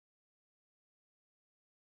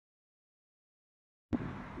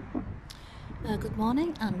Good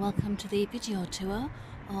morning and welcome to the video tour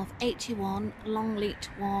of 81 Longleat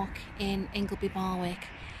Walk in Ingleby, Barwick.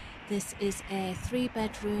 This is a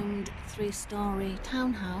 3-bedroomed, 3-storey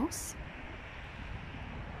townhouse.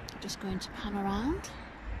 I'm just going to pan around.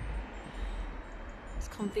 It's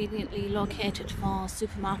conveniently located for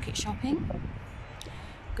supermarket shopping,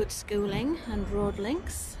 good schooling and road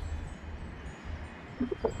links.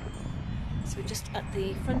 So we're just at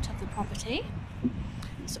the front of the property.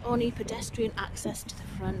 There's only pedestrian access to the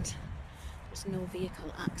front. There's no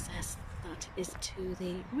vehicle access that is to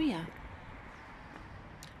the rear.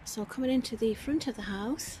 So coming into the front of the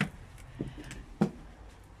house,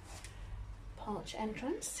 porch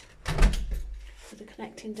entrance with a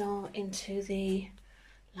connecting door into the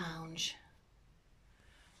lounge,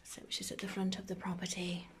 which is at the front of the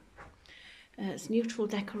property. It's neutral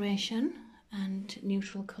decoration and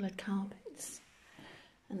neutral coloured carpets,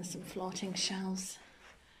 and there's some floating shelves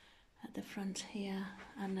at the front here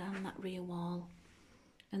and on that rear wall,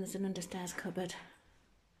 and there's an understairs cupboard.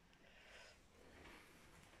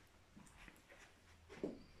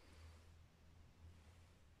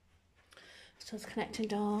 So it's a connecting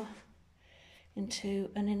door into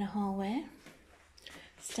an inner hallway,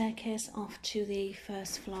 staircase off to the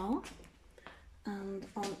first floor, and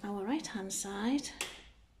on our right hand side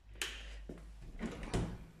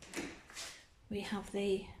we have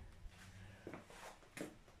the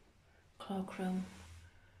cloakroom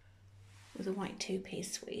with a white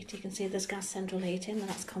 2-piece suite. You can see there's gas central heating, and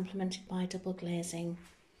that's complemented by double glazing.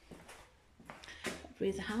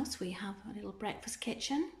 Through the house we have a little breakfast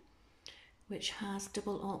kitchen which has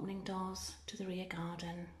double opening doors to the rear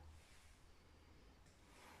garden.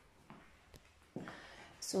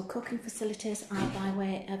 So cooking facilities are by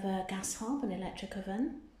way of a gas hob and electric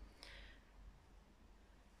oven.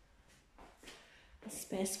 There's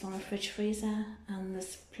space for a fridge freezer, and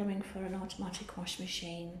there's plumbing for an automatic wash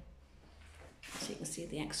machine. So you can see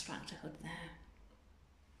the extractor hood there.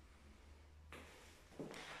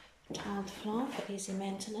 Tiled floor for easy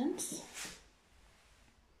maintenance.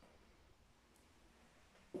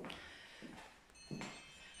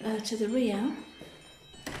 To the rear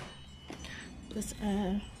there's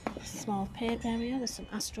a small paved area, there's some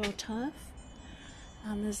astroturf,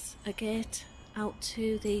 and there's a gate out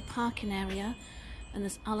to the parking area, and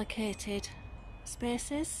there's allocated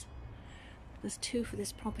spaces. There's 2 for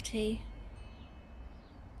this property,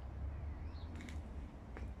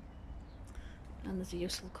 and there's a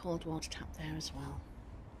useful cold water tap there as well.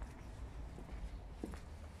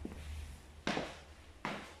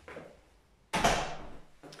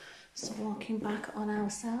 So walking back on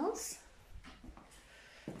ourselves,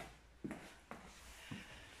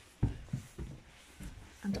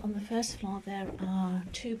 and on the first floor there are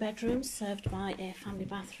 2 bedrooms served by a family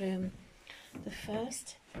bathroom. The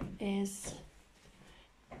first is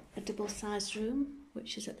a double-sized room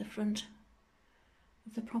which is at the front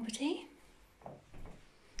of the property,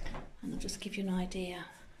 and I'll just give you an idea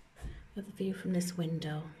of the view from this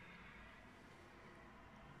window.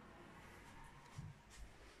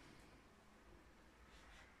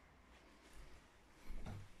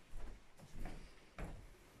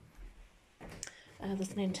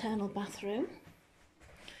 There's an internal bathroom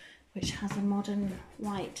which has a modern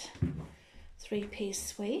white 3-piece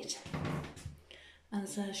suite, and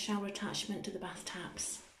there's a shower attachment to the bath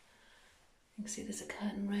taps. You can see there's a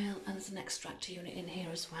curtain rail, and there's an extractor unit in here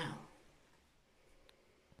as well.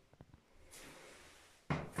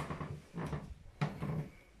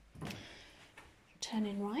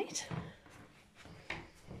 Turning right,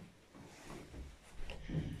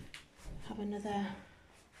 have another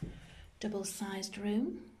double-sized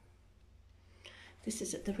room. This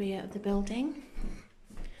is at the rear of the building.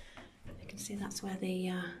 You can see that's where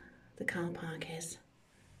the car park is.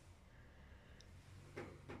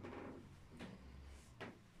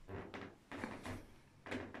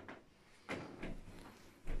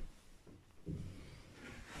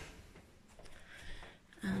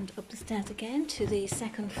 And up the stairs again to the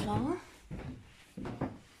second floor.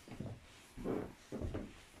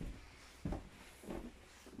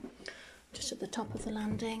 Just at the top of the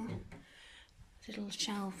landing, little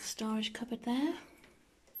shelf storage cupboard there,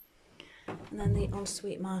 and then the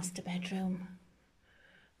ensuite master bedroom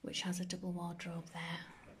which has a double wardrobe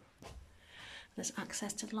there. There's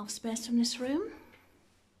access to the loft space from this room.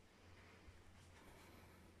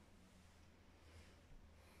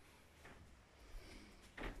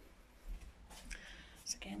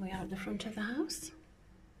 So again we are at the front of the house.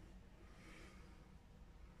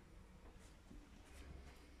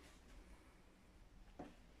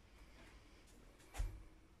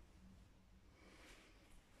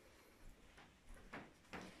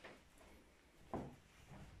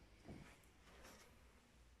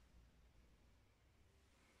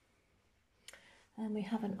 And we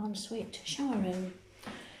have an ensuite shower room,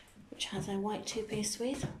 which has a white two-piece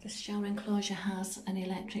suite. This shower enclosure has an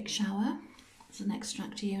electric shower. There's an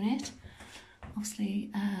extractor unit.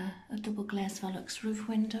 Obviously a double glazed Velux roof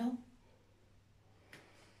window.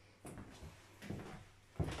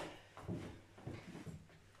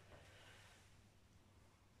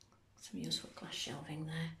 Some useful glass shelving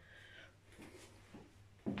there.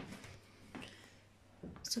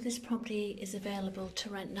 So this property is available to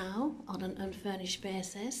rent now on an unfurnished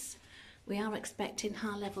basis. We are expecting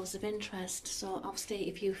high levels of interest, so obviously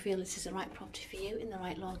if you feel this is the right property for you in the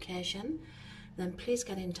right location, then please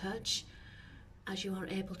get in touch, as you are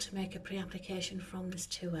able to make a pre-application from this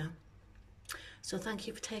tour. So thank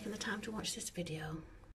you for taking the time to watch this video.